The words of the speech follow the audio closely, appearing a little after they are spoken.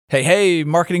Hey,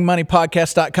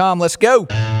 marketingmoneypodcast.com. Let's go.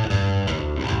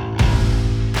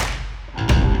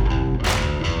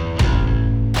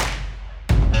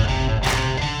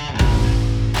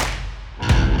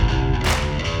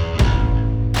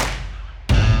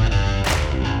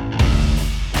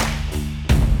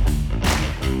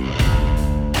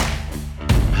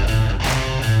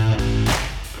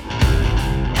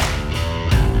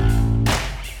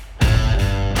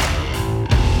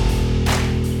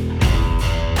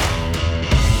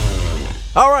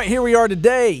 All right, here we are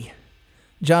today.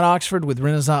 John Oxford with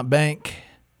Renaissance Bank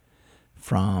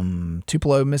from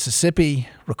Tupelo, Mississippi,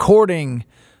 recording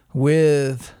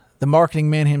with the marketing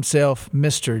man himself,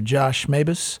 Mr. Josh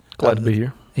Mabus. Glad to be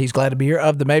here. He's glad to be here,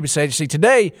 of the Mabus Agency.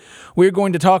 Today, we're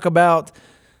going to talk about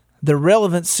the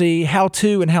relevancy, how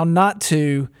to and how not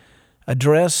to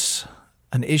address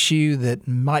an issue that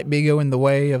might be going the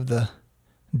way of the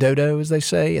dodo, as they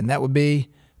say, and that would be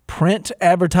print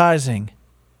advertising.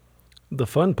 The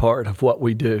fun part of what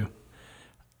we do.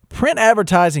 Print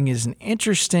advertising is an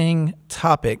interesting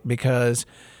topic because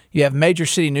you have major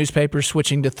city newspapers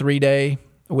switching to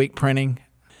 3-day-a-week printing.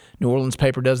 New Orleans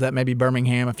paper does that, maybe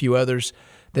Birmingham, a few others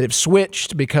that have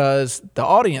switched because the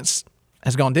audience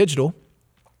has gone digital.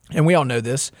 And we all know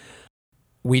this.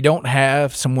 We don't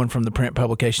have someone from the print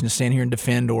publication to stand here and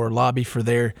defend or lobby for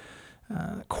their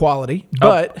quality.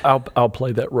 But I'll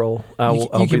play that role. I'll you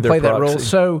be can their play that proxy. role.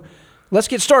 So let's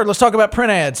get started. Let's talk about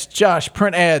print ads. Josh,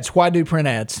 print ads. Why do print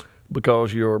ads?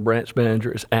 Because your branch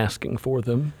manager is asking for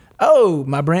them. Oh,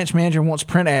 my branch manager wants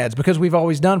print ads because we've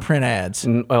always done print ads.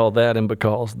 Well, that and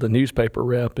because the newspaper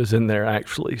rep is in there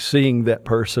actually seeing that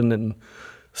person and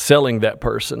selling that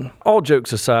person. All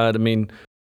jokes aside, I mean,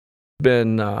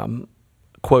 been,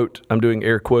 quote, I'm doing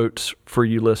air quotes for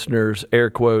you listeners, air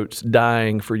quotes,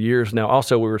 dying for years now.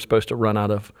 Also, we were supposed to run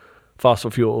out of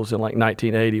fossil fuels in like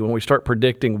 1980. When we start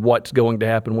predicting what's going to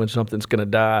happen when something's going to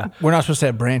die. We're not supposed to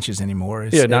have branches anymore.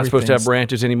 Not supposed to have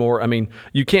branches anymore. I mean,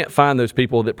 you can't find those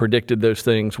people that predicted those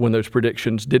things when those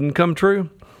predictions didn't come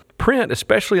true. Print,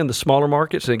 especially in the smaller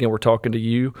markets, and again, we're talking to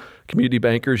you, community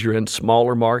bankers, you're in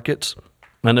smaller markets.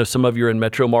 I know some of you are in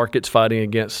metro markets fighting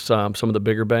against some of the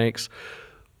bigger banks.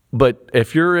 But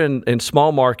if you're in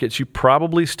small markets, you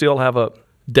probably still have a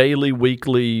daily,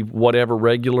 weekly, whatever,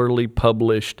 regularly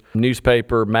published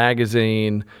newspaper,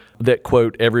 magazine that,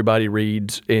 quote, everybody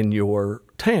reads in your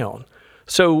town.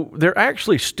 So they're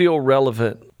actually still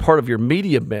relevant part of your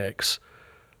media mix.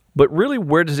 But really,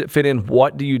 where does it fit in?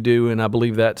 What do you do? And I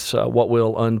believe that's what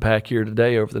we'll unpack here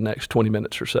today over the next 20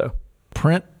 minutes or so.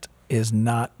 Print is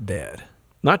not dead.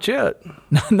 Not yet.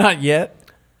 Not yet?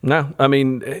 No. I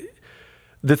mean,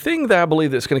 the thing that I believe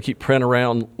that's going to keep print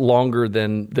around longer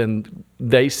than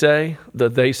they say, the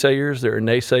they-sayers, there are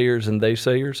naysayers and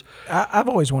they-sayers. I've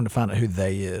always wanted to find out who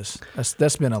they is.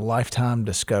 That's been a lifetime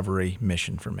discovery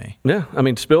mission for me. Yeah. I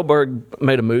mean, Spielberg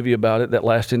made a movie about it, that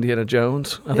last Indiana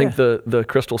Jones. I think the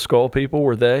Crystal Skull people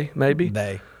were they, maybe?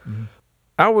 They. Mm-hmm.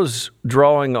 I was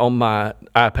drawing on my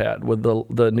iPad with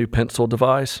the new pencil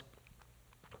device,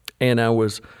 and I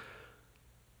was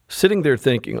sitting there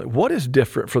thinking, like, what is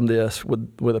different from this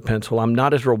with a pencil? I'm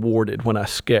not as rewarded when I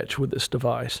sketch with this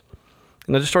device.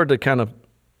 And I just started to kind of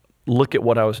look at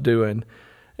what I was doing.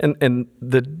 And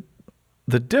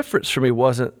the difference for me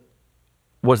was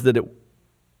that it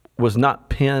was not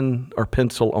pen or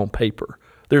pencil on paper.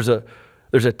 There's a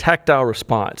tactile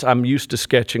response. I'm used to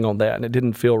sketching on that, and it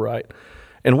didn't feel right.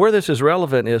 And where this is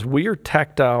relevant is we are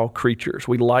tactile creatures.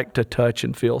 We like to touch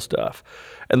and feel stuff.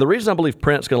 And the reason I believe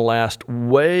print's going to last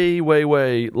way, way,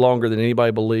 way longer than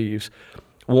anybody believes,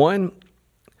 one,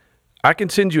 I can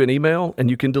send you an email and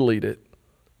you can delete it,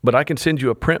 but I can send you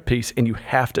a print piece and you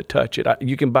have to touch it.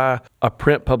 You can buy a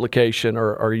print publication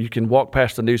or you can walk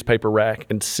past the newspaper rack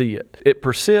and see it. It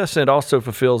persists and it also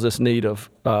fulfills this need of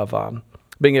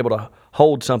being able to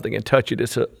hold something and touch it.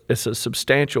 It's a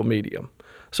substantial medium.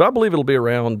 So I believe it'll be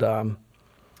around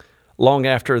long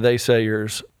after they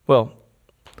sayers. Well,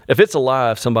 if it's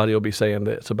alive, somebody will be saying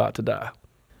that it's about to die.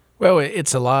 Well,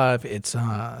 it's alive. Its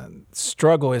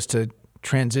struggle is to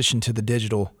transition to the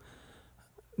digital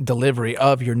delivery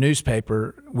of your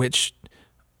newspaper, which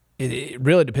it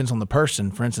really depends on the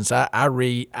person. For instance, I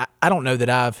don't know that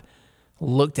I've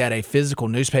looked at a physical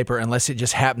newspaper unless it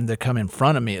just happened to come in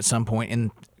front of me at some point in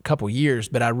a couple years,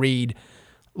 but I read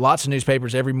lots of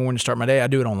newspapers every morning to start my day. I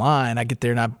do it online. I get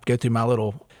there and I go through my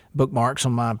little bookmarks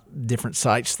on my different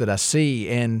sites that I see.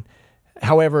 And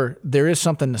however, there is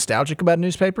something nostalgic about a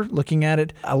newspaper. Looking at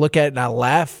it, I look at it and I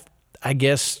laugh, I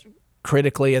guess,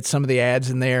 critically at some of the ads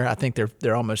in there. I think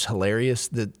they're almost hilarious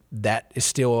that is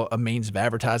still a means of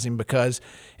advertising, because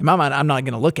in my mind, I'm not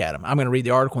going to look at them. I'm going to read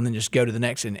the article and then just go to the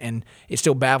next. And it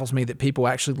still baffles me that people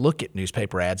actually look at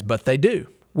newspaper ads, but they do.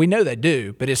 We know they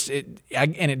do, but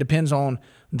it depends on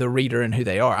the reader and who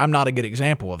they are. I'm not a good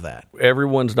example of that.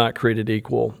 Everyone's not created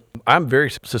equal. I'm very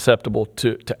susceptible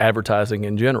to advertising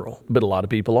in general, but a lot of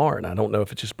people aren't. I don't know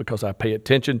if it's just because I pay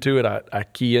attention to it. I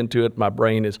key into it. My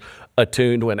brain is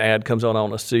attuned when an ad comes on. I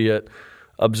want to see it,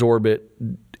 absorb it,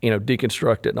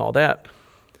 deconstruct it and all that.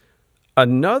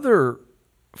 Another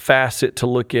facet to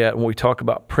look at when we talk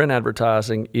about print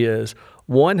advertising is,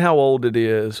 one, how old it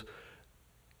is,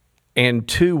 and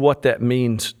two, what that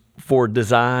means for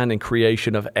design and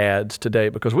creation of ads today,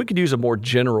 because we could use a more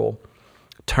general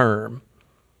term.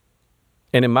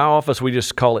 And in my office, we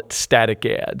just call it static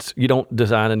ads. You don't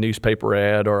design a newspaper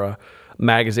ad or a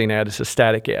magazine ad. It's a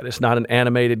static ad. It's not an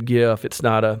animated GIF. It's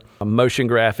not a motion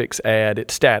graphics ad.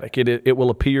 It's static. It will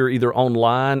appear either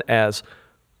online as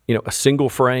a single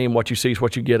frame. What you see is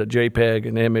what you get, a JPEG,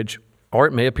 an image, or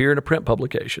it may appear in a print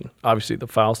publication. Obviously, the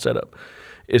file setup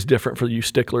is different for you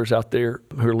sticklers out there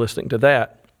who are listening to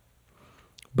that.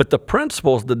 But the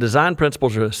principles, the design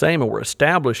principles are the same and were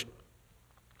established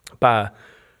by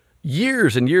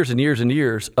years and years and years and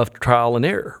years of trial and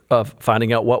error, of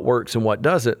finding out what works and what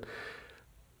doesn't.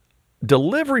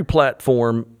 Delivery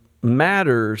platform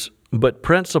matters, but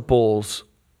principles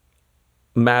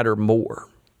matter more.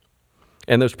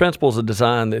 And those principles of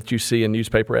design that you see in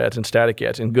newspaper ads and static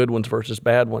ads, and good ones versus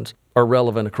bad ones, are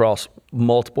relevant across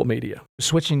multiple media.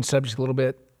 Switching subject a little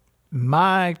bit,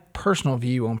 my personal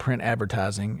view on print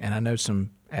advertising, and I know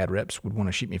some ad reps would want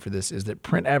to shoot me for this, is that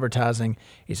print advertising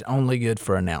is only good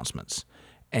for announcements.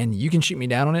 And you can shoot me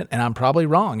down on it, and I'm probably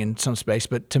wrong in some space,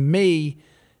 but to me,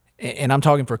 and I'm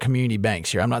talking for community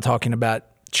banks here, I'm not talking about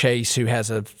Chase, who has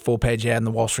a full-page ad in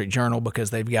the Wall Street Journal because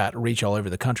they've got reach all over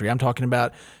the country. I'm talking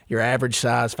about your average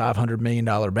size $500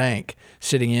 million bank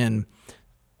sitting in,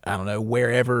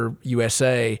 wherever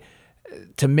USA.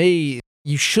 To me,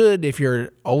 you should, if you're an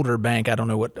older bank, I don't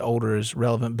know what older is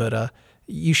relevant, but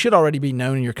you should already be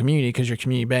known in your community because you're a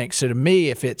community bank. So to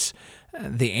me, if it's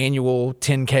the annual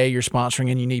 10K you're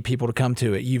sponsoring and you need people to come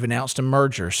to it, you've announced a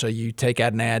merger, so you take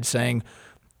out an ad saying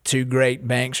two great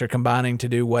banks are combining to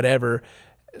do whatever.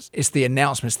 It's the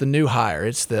announcement, it's the new hire,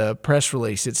 it's the press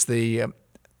release, it's the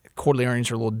quarterly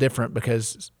earnings are a little different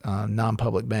because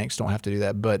non-public banks don't have to do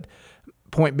that. But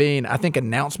point being, I think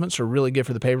announcements are really good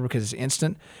for the paper because it's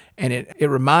instant. And it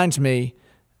reminds me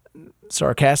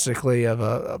sarcastically of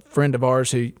a friend of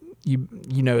ours who you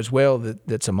know as well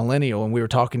that's a millennial. And we were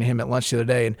talking to him at lunch the other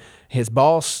day, and his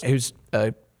boss, who's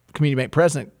a community bank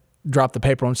president, dropped the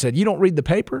paper on and said, "You don't read the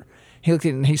paper?" He looked at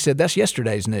it and he said, "That's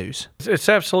yesterday's news." It's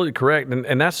absolutely correct.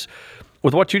 And that's,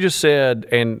 with what you just said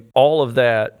and all of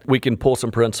that, we can pull some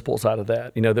principles out of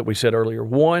that, that we said earlier.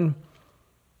 One,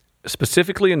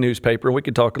 specifically a newspaper, and we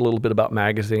could talk a little bit about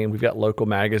magazine. We've got local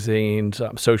magazines,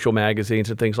 social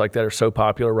magazines and things like that are so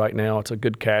popular right now. It's a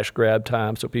good cash grab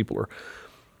time. So people are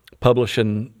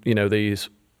publishing, these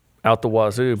out the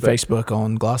wazoo. But Facebook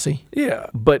on Glossy? Yeah.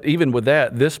 But even with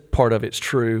that, this part of it's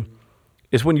true,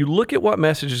 is when you look at what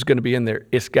message is going to be in there,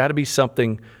 it's got to be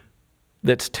something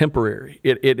that's temporary.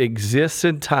 It exists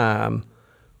in time,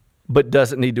 but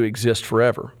doesn't need to exist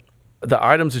forever. The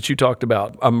items that you talked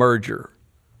about, a merger,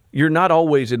 you're not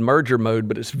always in merger mode,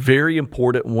 but it's very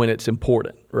important when it's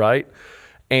important, right?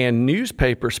 And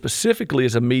newspaper specifically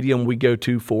is a medium we go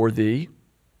to for the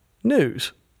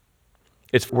news.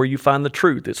 It's where you find the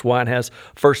truth. It's why it has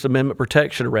First Amendment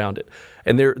protection around it.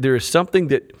 And there is something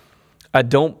that I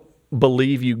don't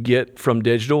believe you get from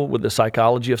digital with the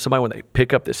psychology of somebody when they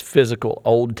pick up this physical,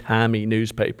 old-timey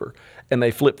newspaper and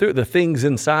they flip through it. The things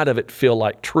inside of it feel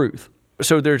like truth.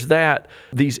 So there's that,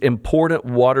 these important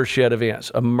watershed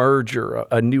events, a merger,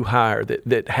 a new hire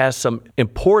that has some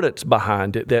importance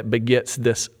behind it that begets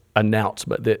this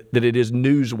announcement, that it is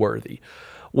newsworthy.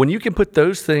 When you can put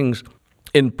those things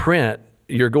in print,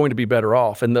 you're going to be better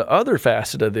off. And the other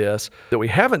facet of this that we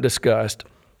haven't discussed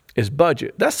is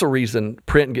budget. That's the reason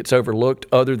print gets overlooked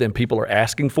other than people are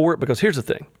asking for it. Because here's the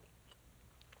thing.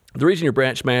 The reason your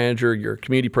branch manager, your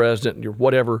community president, your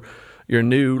whatever, your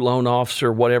new loan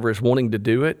officer, whatever is wanting to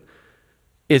do it,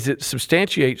 is it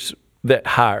substantiates that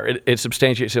hire. It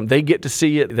substantiates them. They get to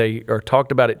see it. They are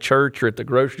talked about at church or at the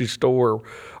grocery store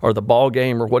or the ball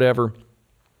game or whatever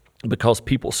because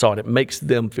people saw it. It makes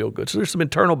them feel good. So there's some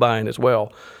internal buying as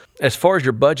well. As far as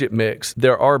your budget mix,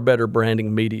 there are better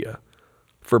branding media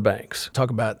for banks. Talk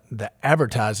about the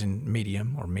advertising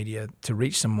medium or media to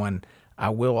reach someone. I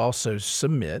will also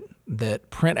submit that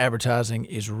print advertising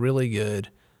is really good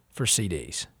for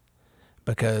CDs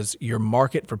because your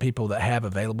market for people that have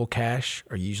available cash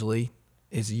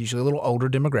is usually a little older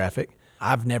demographic.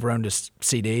 I've never owned a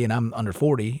CD, and I'm under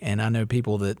 40, and I know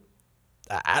people that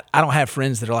I don't have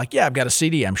friends that are like, yeah, I've got a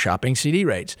CD, I'm shopping CD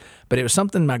rates. But it was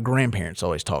something my grandparents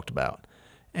always talked about.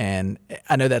 And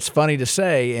I know that's funny to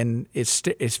say, and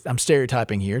I'm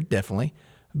stereotyping here, definitely.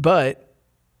 But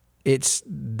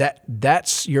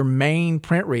that's your main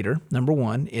print reader, number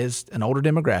one, is an older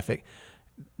demographic.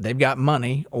 They've got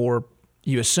money, or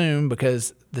you assume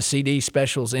because the CD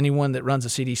specials, anyone that runs a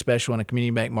CD special in a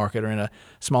community bank market or in a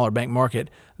smaller bank market,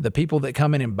 the people that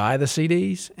come in and buy the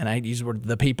CDs, and I use the word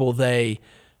the people,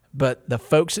 but the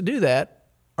folks that do that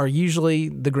are usually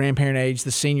the grandparent age,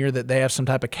 the senior, that they have some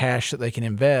type of cash that they can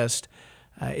invest.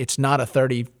 It's not a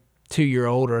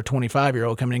 32-year-old or a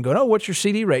 25-year-old coming in and going, oh, what's your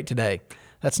CD rate today?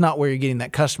 That's not where you're getting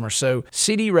that customer. So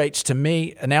CD rates, to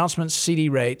me, announcements, CD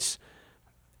rates,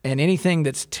 and anything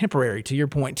that's temporary, to your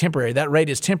point, temporary, that rate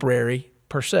is temporary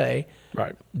per se.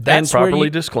 Right. That's and properly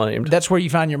disclaimed. That's where you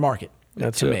find your market,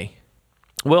 that's to it. me.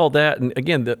 Well, that, and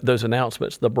again, those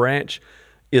announcements, the branch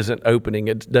isn't opening.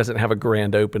 It doesn't have a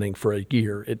grand opening for a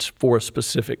year. It's for a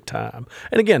specific time.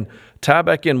 And again, tie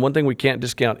back in, one thing we can't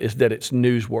discount is that it's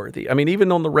newsworthy. I mean,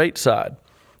 even on the rate side,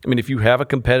 I mean, if you have a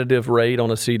competitive rate on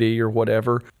a CD or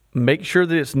whatever, make sure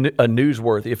that it's a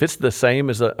newsworthy. If it's the same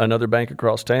as another bank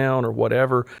across town or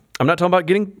whatever, I'm not talking about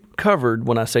getting covered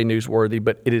when I say newsworthy,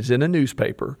 but it is in a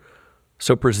newspaper.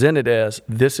 So present it as,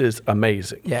 this is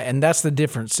amazing. Yeah, and that's the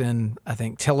difference in, I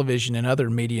think, television and other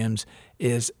mediums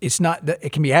is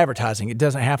it can be advertising. It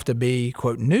doesn't have to be,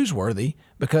 quote, newsworthy,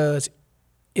 because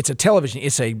it's a television.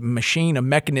 It's a machine, a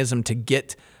mechanism to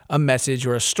get a message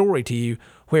or a story to you,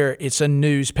 where it's a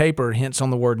newspaper, hence on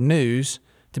the word news,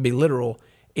 to be literal.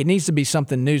 It needs to be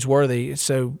something newsworthy.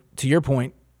 So to your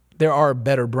point, there are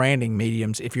better branding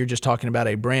mediums if you're just talking about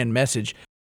a brand message.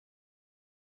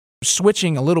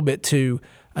 Switching a little bit to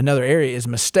another area is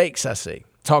mistakes I see.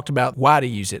 Talked about why to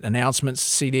use it, announcements,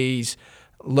 CDs,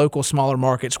 local smaller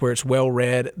markets where it's well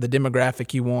read, the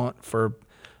demographic you want for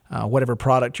whatever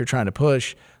product you're trying to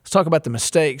push. Let's talk about the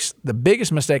mistakes. The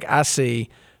biggest mistake I see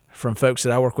from folks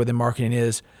that I work with in marketing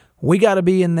is we got to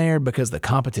be in there because the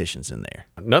competition's in there.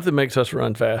 Nothing makes us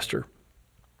run faster.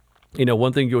 You know,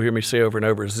 one thing you'll hear me say over and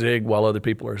over is zig while other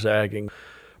people are zagging.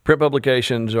 Print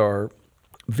publications are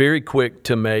very quick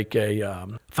to make a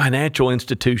financial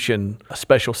institution a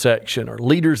special section, or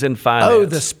leaders in finance. Oh,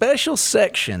 the special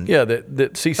section. Yeah,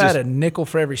 that ceases. If I had a nickel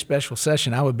for every special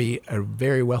section, I would be a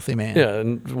very wealthy man. Yeah,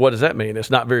 and what does that mean? It's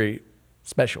not very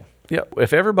special. Yeah,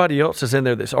 if everybody else is in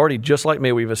there that's already just like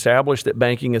me, we've established that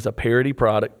banking is a parity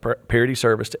product, parity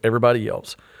service to everybody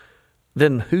else,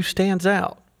 then who stands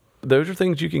out? Those are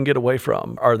things you can get away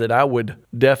from, or that I would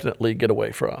definitely get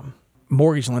away from.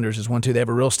 Mortgage lenders is one too. They have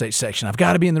a real estate section. I've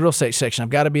got to be in the real estate section. I've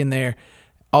got to be in there.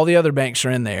 All the other banks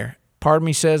are in there. Part of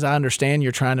me says, I understand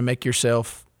you're trying to make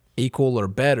yourself equal or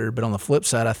better, but on the flip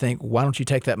side, I think, why don't you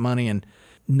take that money and,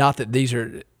 not that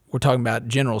we're talking about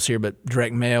generals here, but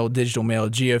direct mail, digital mail,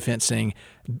 geofencing,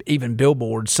 even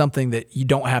billboards, something that you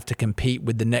don't have to compete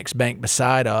with the next bank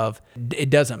beside of. It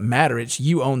doesn't matter. It's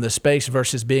you own the space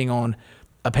versus being on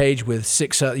a page with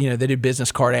six, they do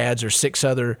business card ads or six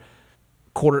other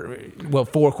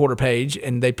four quarter page,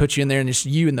 and they put you in there and it's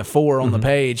you and the four on the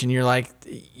page, and you're like,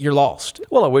 you're lost.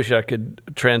 Well, I wish I could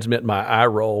transmit my eye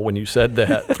roll when you said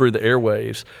that through the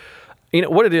airwaves. You know,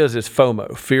 what it is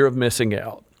FOMO, fear of missing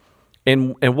out.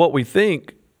 And what we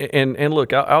think, and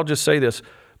look, I'll just say this,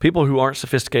 people who aren't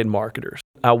sophisticated marketers,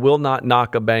 I will not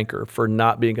knock a banker for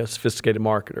not being a sophisticated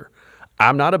marketer.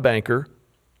 I'm not a banker.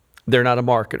 They're not a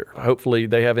marketer. Hopefully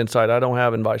they have insight I don't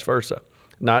have, and vice versa.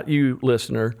 Not you,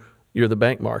 listener. You're the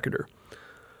bank marketer.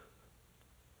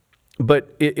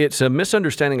 But it's a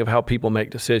misunderstanding of how people make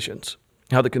decisions,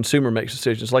 how the consumer makes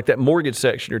decisions. Like that mortgage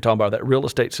section you're talking about, that real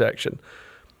estate section.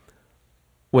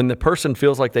 When the person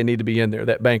feels like they need to be in there,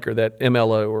 that banker, that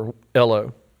MLO or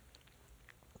LO,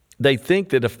 they think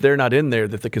that if they're not in there,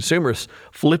 that the consumer's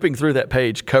flipping through that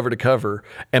page cover to cover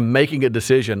and making a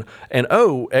decision. And,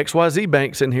 XYZ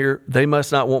bank's in here, they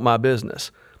must not want my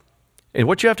business. And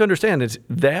what you have to understand is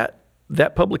that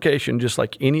publication, just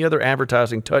like any other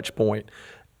advertising touch point,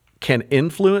 can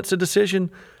influence a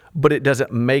decision, but it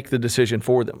doesn't make the decision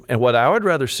for them. And what I would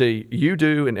rather see you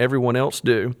do and everyone else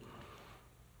do,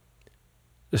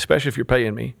 especially if you're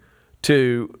paying me,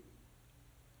 to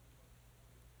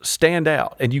stand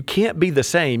out. And you can't be the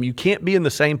same. You can't be in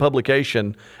the same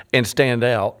publication and stand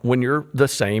out when you're the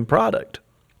same product.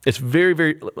 It's very,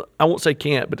 very, I won't say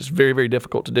can't, but it's very, very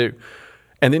difficult to do.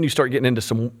 And then you start getting into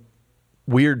some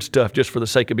weird stuff just for the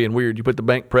sake of being weird. You put the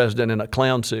bank president in a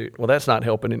clown suit. Well, that's not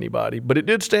helping anybody, but it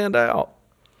did stand out.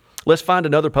 Let's find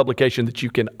another publication that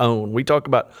you can own. We talk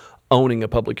about owning a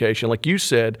publication. Like you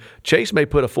said, Chase may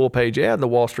put a full-page ad in the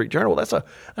Wall Street Journal. That's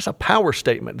a power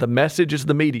statement. The message is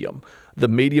the medium. The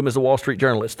medium is the Wall Street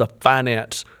Journal. It's the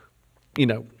finance,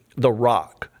 the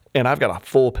rock. And I've got a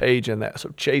full page in that. So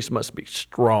Chase must be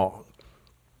strong.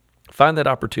 Find that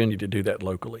opportunity to do that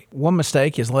locally. One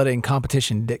mistake is letting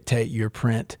competition dictate your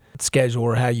print schedule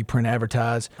or how you print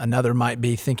advertise. Another might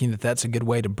be thinking that that's a good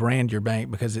way to brand your bank,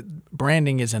 because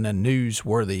branding isn't a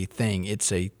newsworthy thing.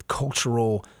 It's a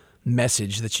cultural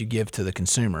message that you give to the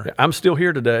consumer. I'm still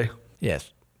here today.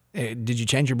 Yes. Did you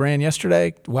change your brand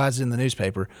yesterday? Why is it in the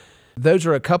newspaper? Those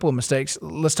are a couple of mistakes.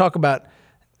 Let's talk about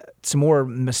some more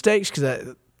mistakes,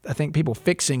 because I think people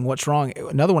fixing what's wrong.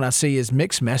 Another one I see is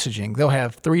mixed messaging. They'll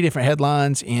have 3 different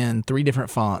headlines in 3 different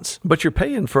fonts. But you're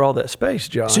paying for all that space,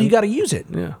 John. So you got to use it.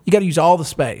 Yeah. You got to use all the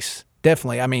space.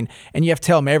 Definitely. I mean, and you have to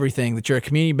tell them everything, that you're a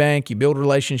community bank, you build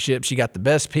relationships, you got the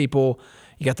best people,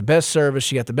 you got the best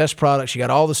service, you got the best products, you got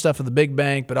all the stuff of the big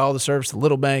bank, but all the service of the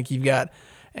little bank. You've got,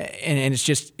 and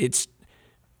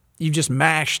you've just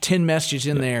mashed 10 messages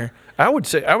in there. I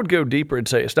would go deeper and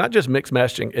say it's not just mixed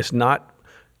messaging. It's not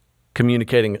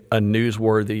communicating a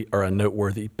newsworthy or a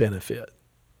noteworthy benefit.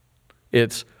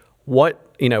 It's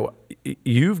what,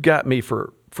 you've got me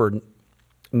for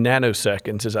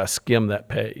nanoseconds as I skim that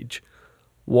page.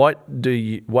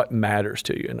 What matters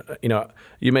to you? And,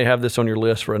 you may have this on your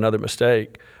list for another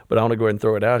mistake, but I want to go ahead and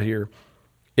throw it out here.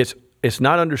 It's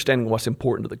not understanding what's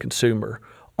important to the consumer,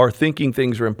 or thinking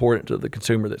things are important to the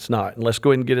consumer that's not. And let's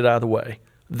go ahead and get it out of the way.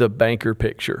 The banker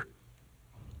picture.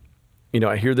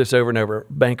 I hear this over and over.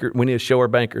 We need to show our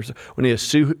bankers. We need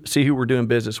to see who we're doing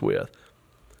business with.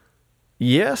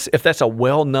 Yes, if that's a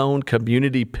well-known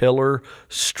community pillar,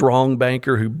 strong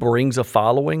banker who brings a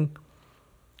following,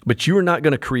 but you are not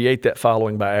going to create that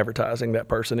following by advertising that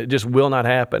person. It just will not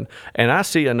happen. And I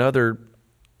see another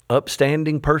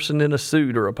upstanding person in a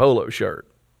suit or a polo shirt.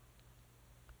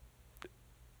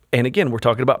 And again, we're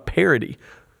talking about parity.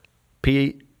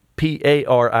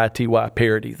 P-A-R-I-T-Y,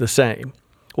 parity, the same.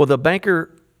 Well, the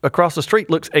banker across the street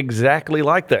looks exactly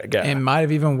like that guy. And might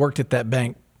have even worked at that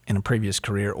bank in a previous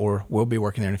career, or will be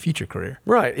working there in a future career.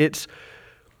 Right. It's,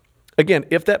 again,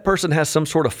 if that person has some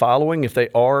sort of following, if they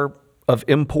are of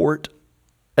import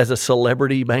as a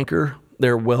celebrity banker,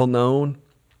 they're well known,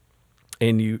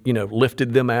 and you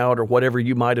lifted them out or whatever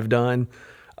you might have done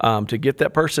to get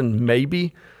that person,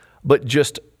 maybe, but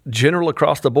just general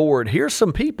across the board, here's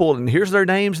some people and here's their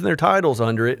names and their titles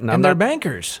under it. And they're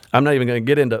bankers. I'm not even going to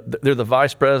get into, they're the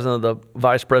vice president of the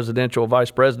vice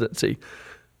presidency.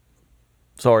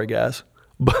 Sorry, guys.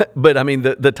 But I mean,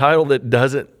 the title that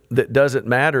doesn't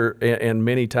matter, and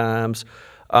many times,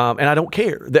 and I don't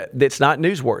care, that's not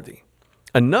newsworthy.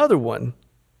 Another one,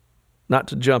 not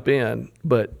to jump in,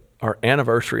 but our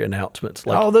anniversary announcements.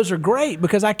 Those are great,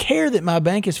 because I care that my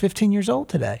bank is 15 years old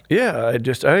today. Yeah,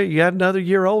 you got another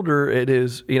year older. It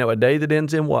is, a day that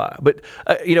ends in Y. But,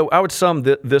 I would sum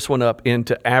this one up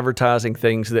into advertising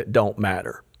things that don't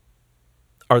matter,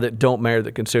 or that don't matter to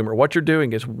the consumer. What you're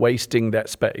doing is wasting that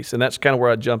space. And that's kind of where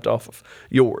I jumped off of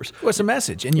yours. What's the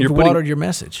message? And you've watered your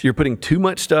message. You're putting too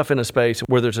much stuff in a space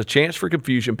where there's a chance for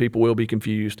confusion. People will be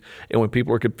confused. And when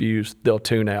people are confused, they'll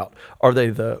tune out. Are they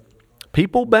the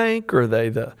people bank? Are they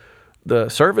the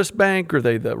service bank? Are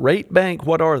they the rate bank?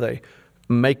 What are they?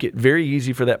 Make it very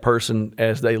easy for that person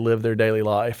as they live their daily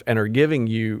life, and are giving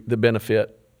you the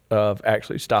benefit of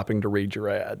actually stopping to read your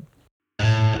ad.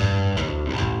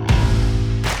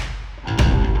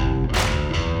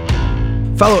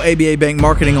 Follow ABA Bank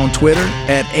Marketing on Twitter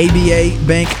at ABA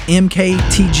Bank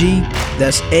MKTG.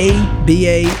 That's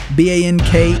ABA BANK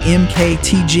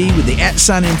MKTG with the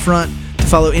 @ in front to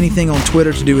follow anything on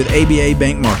Twitter to do with ABA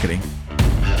Bank Marketing.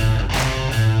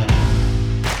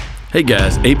 Hey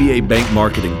guys,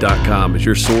 ABABankMarketing.com is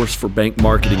your source for bank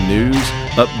marketing news,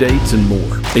 updates, and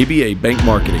more.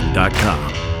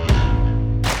 ABABankMarketing.com.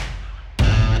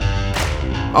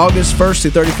 August 1st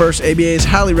through 31st, ABA is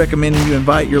highly recommending you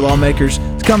invite your lawmakers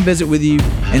to come visit with you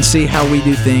and see how we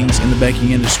do things in the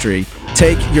banking industry.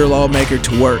 Take your lawmaker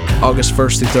to work August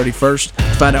 1st through 31st. To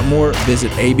find out more,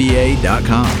 visit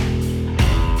ABA.com.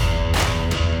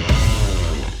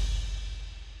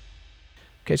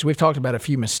 Okay, so we've talked about a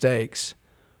few mistakes.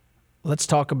 Let's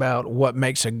talk about what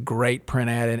makes a great print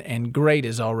ad, and great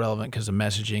is all relevant because of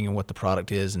messaging and what the product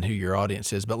is and who your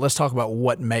audience is. But let's talk about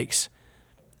what makes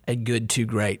a good to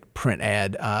great print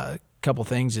ad. A couple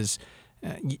things is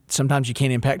sometimes you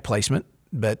can't impact placement.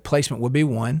 but placement would be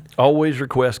one. Always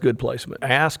request good placement.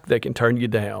 Ask, they can turn you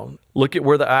down. Look at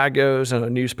where the eye goes in a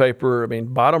newspaper. I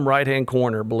mean, bottom right-hand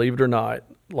corner, believe it or not.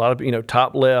 A lot of,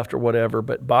 top left or whatever,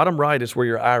 but bottom right is where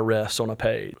your eye rests on a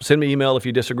page. Send me an email if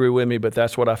you disagree with me, but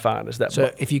that's what I find is that.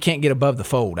 So if you can't get above the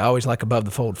fold, I always like above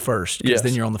the fold first, because Yes.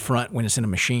 then you're on the front when it's in a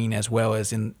machine as well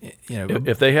as in,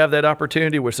 If they have that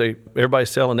opportunity, which everybody's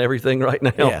selling everything right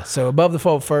now. Yeah, so above the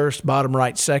fold first, bottom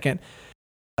right second.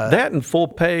 That and full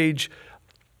page.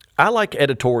 I like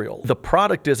editorial. The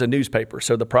product is a newspaper,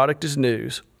 so the product is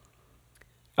news.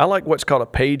 I like what's called a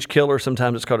page killer.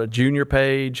 Sometimes it's called a junior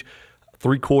page,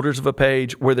 3/4 of a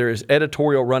page, where there is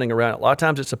editorial running around it. A lot of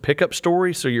times it's a pickup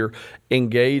story, so you're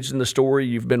engaged in the story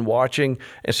you've been watching,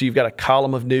 and so you've got a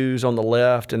column of news on the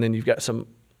left, and then you've got some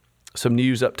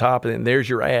news up top, and then there's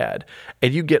your ad.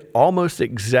 And you get almost the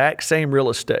exact same real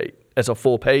estate as a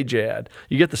full page ad.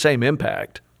 You get the same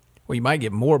impact. Well, you might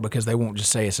get more because they won't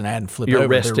just say it's an ad and flip You're over.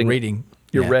 resting. They're reading.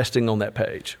 You're Yeah. resting on that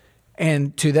page.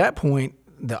 And to that point,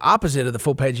 the opposite of the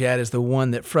full page ad is the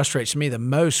one that frustrates me the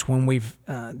most when we've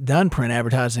done print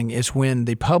advertising, is when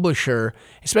the publisher,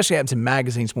 especially happens in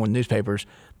magazines more than newspapers,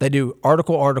 they do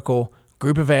article,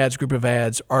 group of ads,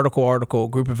 article,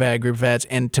 group of ads.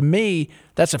 And to me,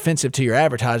 that's offensive to your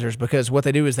advertisers, because what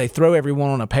they do is they throw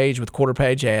everyone on a page with quarter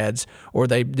page ads, or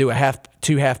they do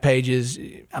two half pages.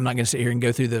 I'm not going to sit here and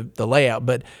go through the layout,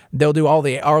 but they'll do all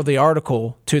the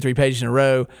article 2 or 3 pages in a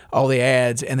row, all the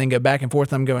ads, and then go back and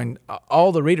forth. I'm going,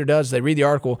 all the reader does, they read the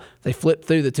article, they flip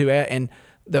through the 2 ads, and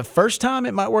the first time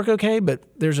it might work okay, but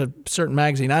there's a certain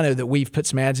magazine I know that we've put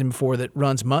some ads in before that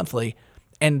runs monthly,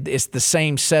 and it's the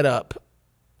same setup.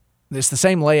 It's the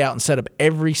same layout and setup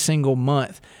every single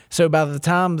month. So by the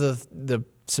time the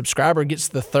subscriber gets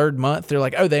to the 3rd month, they're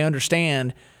like, oh, they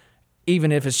understand,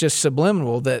 even if it's just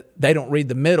subliminal, that they don't read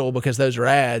the middle because those are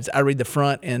ads. I read the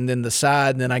front and then the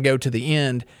side, and then I go to the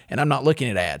end, and I'm not looking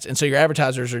at ads. And so your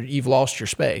advertisers you've lost your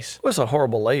space. Well, it's a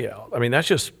horrible layout. I mean, that's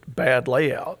just bad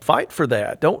layout. Fight for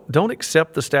that. Don't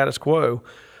accept the status quo.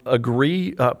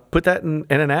 Agree. Put that in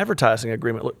an advertising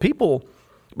agreement. Look, people,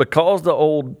 because the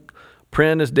old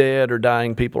print is dead or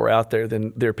dying, people are out there,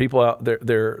 then there are people out there,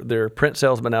 there are print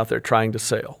salesmen out there trying to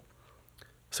sell.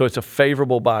 So it's a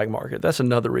favorable buying market. That's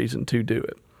another reason to do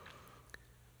it.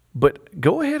 But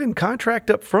go ahead and contract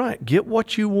up front. Get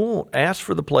what you want. Ask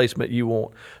for the placement you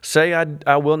want. Say,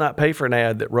 I will not pay for an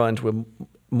ad that runs with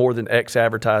more than X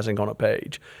advertising on a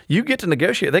page. You get to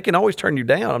negotiate. They can always turn you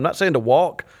down. I'm not saying to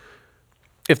walk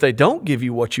if they don't give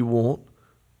you what you want.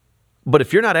 But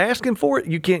if you're not asking for it,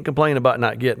 you can't complain about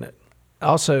not getting it.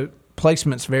 Also,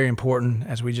 placement's very important,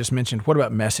 as we just mentioned. What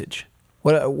about message?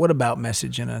 What about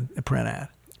message in a print ad?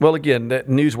 Well, again, that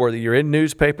newsworthy. You're in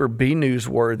newspaper, be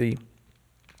newsworthy.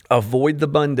 Avoid the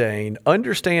mundane.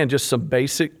 Understand just some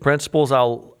basic principles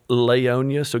I'll lay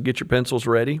on you, so get your pencils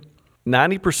ready.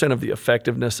 90% of the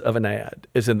effectiveness of an ad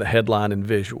is in the headline and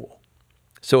visual.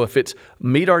 So if it's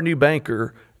meet our new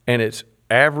banker and it's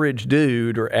average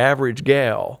dude or average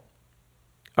gal,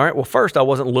 all right, well, first, I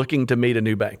wasn't looking to meet a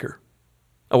new banker.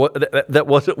 That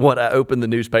wasn't what I opened the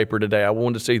newspaper today. I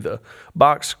wanted to see the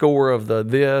box score of the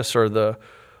this, or the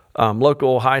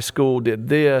local high school did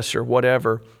this or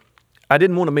whatever. I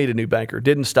didn't want to meet a new banker.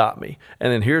 Didn't stop me.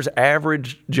 And then here's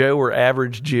average Joe or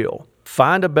average Jill.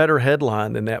 Find a better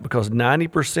headline than that, because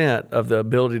 90% of the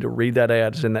ability to read that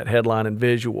ad is in that headline and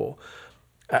visual.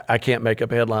 I can't make up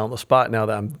a headline on the spot now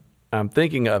that I'm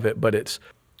thinking of it, but it's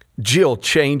Jill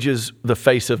changes the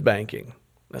face of banking.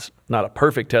 That's not a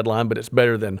perfect headline, but it's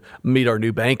better than meet our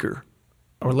new banker.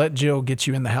 Or let Jill get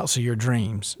you in the house of your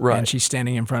dreams. Right. And she's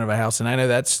standing in front of a house. And I know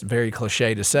that's very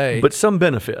cliche to say. But some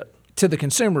benefit. To the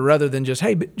consumer, rather than just,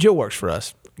 hey, Jill works for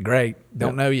us. Great.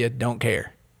 Don't know you. Don't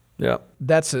care. Yeah.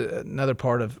 That's another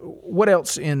part of what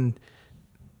else we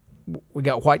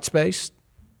got white space.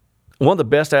 One of the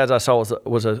best ads I saw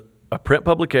was a print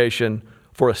publication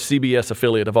for a CBS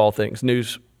affiliate of all things,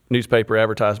 newspaper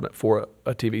advertisement for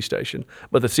a TV station.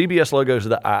 But the CBS logo is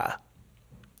the eye,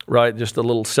 right? Just the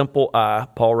little simple eye.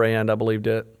 Paul Rand, I believe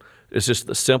it. It's just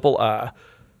the simple eye.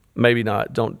 Maybe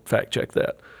not. Don't fact check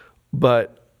that.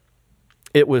 But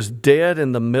it was dead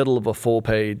in the middle of a full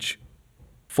page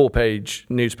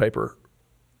newspaper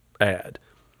ad.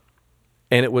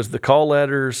 And it was the call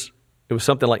letters. It was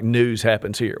something like news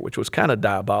happens here, which was kind of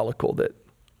diabolical that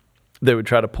they would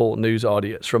try to pull news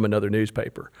audience from another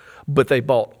newspaper. But they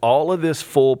bought all of this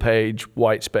full page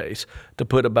white space to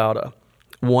put about a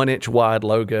 1-inch wide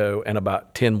logo and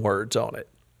about 10 words on it.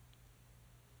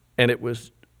 And it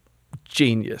was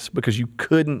genius because you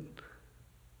couldn't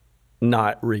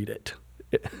not read it.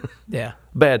 Yeah.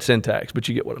 Bad syntax, but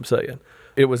you get what I'm saying.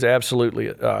 It was absolutely,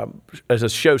 as a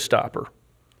showstopper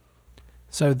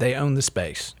So they own the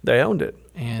space. They owned it.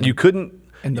 And you couldn't.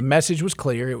 And the message was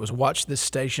clear. It was watch this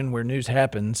station where news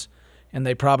happens. And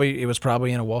it was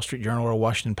probably in a Wall Street Journal or a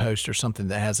Washington Post or something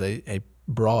that has a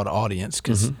broad audience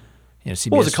because CBS.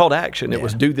 What was a call to action? It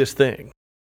was do this thing.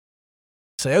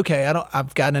 Say, okay,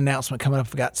 I've got an announcement coming up.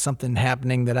 I've got something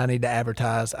happening that I need to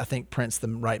advertise. I think print's the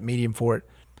right medium for it.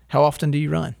 How often do you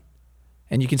run?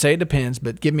 And you can say it depends,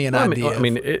 but give me an idea. I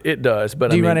mean, it does.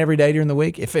 But do you run every day during the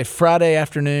week? If Friday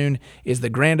afternoon is the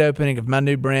grand opening of my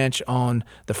new branch on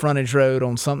the frontage road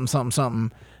on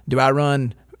something, do I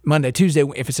run Monday, Tuesday?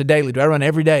 If it's a daily, do I run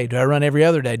every day? Do I run every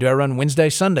other day? Do I run Wednesday,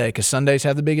 Sunday? Because Sundays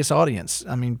have the biggest audience.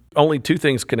 I mean, only two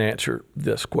things can answer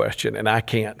this question, and I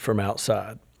can't from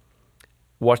outside.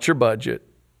 What's your budget,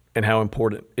 and how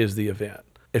important is the event?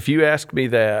 If you ask me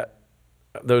that,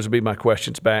 those would be my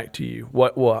questions back to you.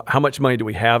 How much money do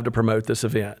we have to promote this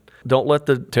event? Don't let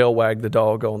the tail wag the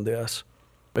dog on this.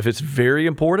 If it's very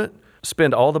important,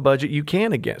 spend all the budget you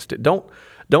can against it. Don't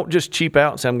just cheap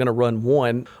out and say, I'm going to run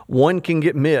one. One can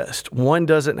get missed. One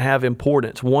doesn't have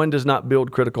importance. One does not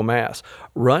build critical mass.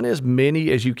 Run as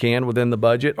many as you can within the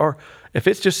budget. Or if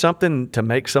it's just something to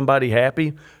make somebody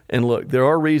happy, and look, there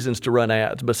are reasons to run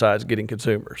ads besides getting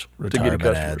consumers, to get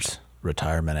customers.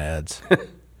 Retirement ads.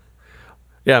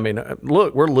 Yeah, I mean,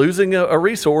 look, we're losing a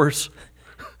resource.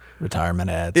 Retirement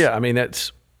ads. Yeah, I mean,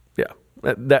 that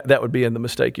would be in the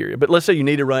mistake area. But let's say you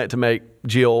need to run it to make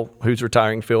Jill, who's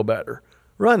retiring, feel better.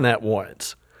 Run that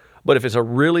once. But if it's a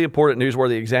really important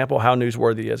newsworthy example, how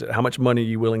newsworthy is it? How much money are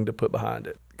you willing to put behind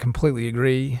it? Completely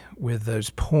agree with those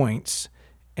points.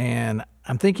 And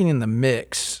I'm thinking in the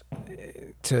mix,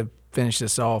 to finish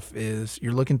this off, is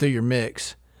you're looking through your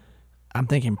mix. I'm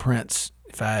thinking Prince,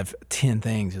 if I have 10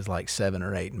 things, is like 7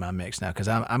 or 8 in my mix now, because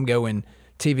I'm going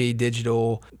TV,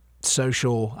 digital,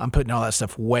 social. I'm putting all that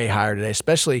stuff way higher today,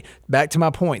 especially back to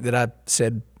my point that I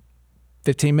said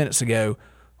 15 minutes ago,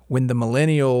 when the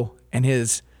millennial and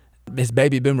his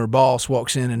baby boomer boss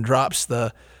walks in and drops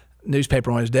the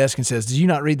newspaper on his desk and says, "Did you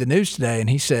not read the news today?" And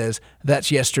he says,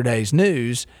 "That's yesterday's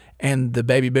news." And the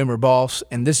baby boomer boss,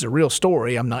 and this is a real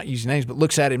story, I'm not using names, but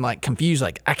looks at him like confused,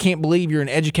 like, "I can't believe you're an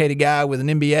educated guy with an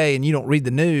MBA and you don't read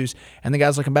the news." And the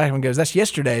guy's looking back at him and goes, "That's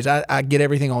yesterday's. I get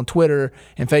everything on Twitter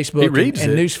and Facebook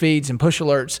and news feeds and push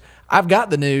alerts. I've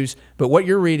got the news, but what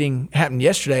you're reading happened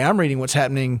yesterday. I'm reading what's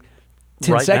happening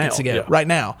 10 seconds ago, right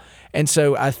now." And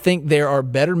so I think there are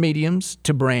better mediums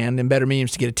to brand and better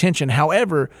mediums to get attention.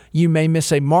 However, you may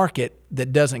miss a market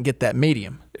that doesn't get that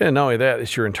medium. And not only that,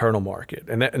 it's your internal market.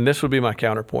 And this would be my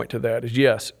counterpoint to that is,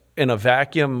 yes, in a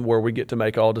vacuum where we get to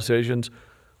make all decisions,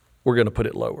 we're going to put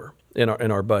it lower in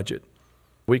our budget.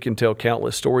 We can tell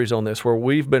countless stories on this where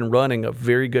we've been running a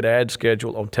very good ad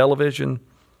schedule on television,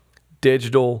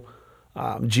 digital,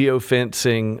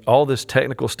 geofencing, all this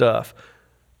technical stuff.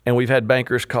 And we've had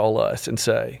bankers call us and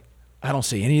say, "I don't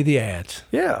see any of the ads."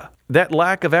 Yeah. That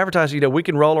lack of advertising, we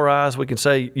can roll our eyes, we can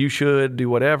say you should do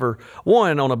whatever.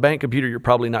 One, on a bank computer, you're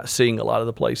probably not seeing a lot of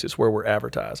the places where we're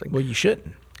advertising. Well, you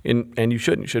shouldn't. And you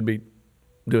shouldn't. You should be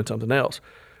doing something else.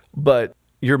 But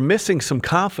you're missing some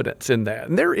confidence in that.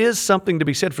 And there is something to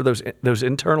be said for those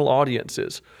internal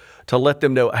audiences to let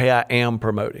them know, hey, I am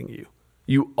promoting you.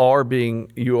 You are being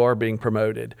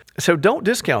promoted. So don't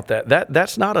discount that.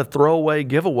 That's not a throwaway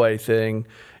giveaway thing.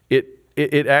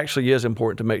 It actually is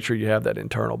important to make sure you have that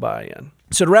internal buy-in.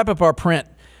 So to wrap up our print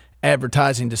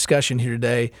advertising discussion here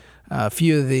today, a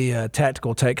few of the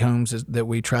tactical take-homes that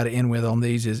we try to end with on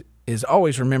these is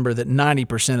always remember that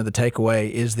 90% of the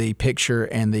takeaway is the picture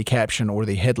and the caption or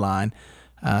the headline.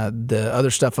 The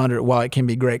other stuff under it, while it can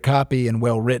be great copy and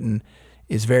well-written,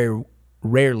 is very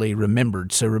rarely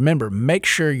remembered. So remember, make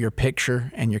sure your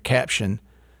picture and your caption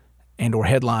and or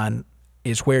headline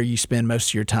is where you spend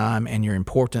most of your time and your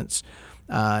importance.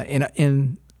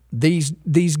 In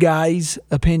these guys'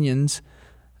 opinions,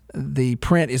 the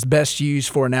print is best used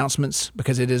for announcements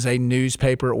because it is a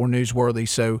newspaper or newsworthy.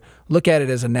 So look at it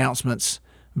as announcements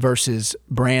versus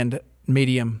brand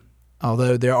medium,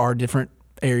 although there are different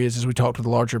areas as we talked with the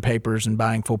larger papers and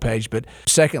buying full page. But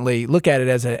secondly, look at it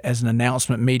as an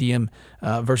announcement medium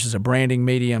versus a branding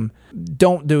medium.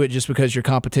 Don't do it just because your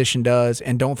competition does,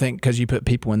 and don't think because you put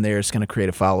people in there it's going to create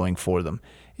a following for them.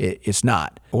 It's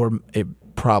not, or it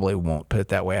probably won't, put it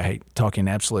that way. I hate talking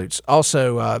absolutes.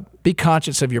 Also, be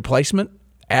conscious of your placement.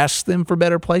 Ask them for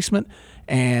better placement.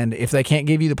 And if they can't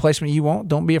give you the placement you want,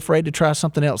 don't be afraid to try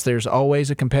something else. There's always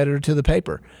a competitor to the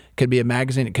paper. It could be a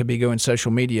magazine. It could be going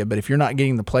social media. But if you're not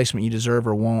getting the placement you deserve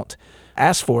or want,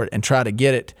 ask for it and try to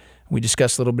get it. We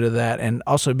discussed a little bit of that. And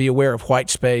also be aware of white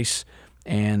space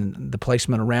and the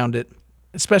placement around it.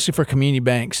 especially for community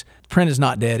banks, print is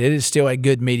not dead. It is still a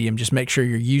good medium. Just make sure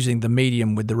you're using the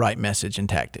medium with the right message and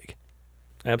tactic.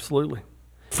 Absolutely.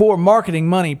 For Marketing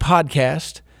Money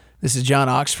Podcast, this is John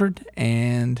Oxford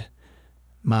and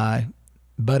my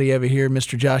buddy over here,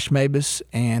 Mr. Josh Mabus,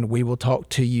 and we will talk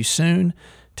to you soon.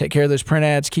 Take care of those print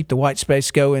ads. Keep the white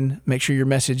space going. Make sure your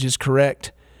message is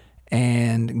correct,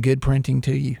 and good printing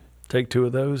to you. Take 2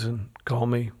 of those and call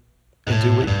me in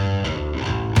 2 weeks.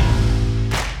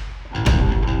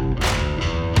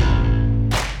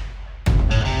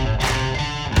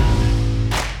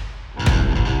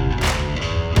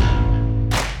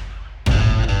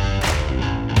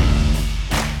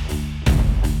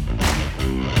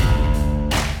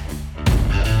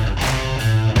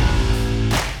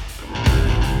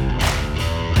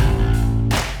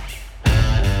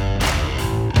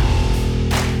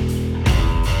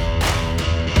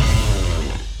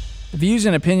 The views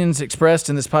and opinions expressed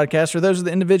in this podcast are those of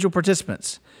the individual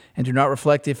participants and do not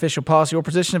reflect the official policy or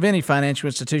position of any financial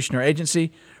institution or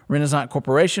agency, Renaissance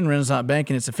Corporation, Renaissance Bank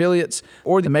and its affiliates,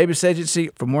 or the Mabus Agency.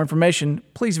 For more information,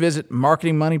 please visit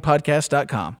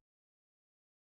marketingmoneypodcast.com.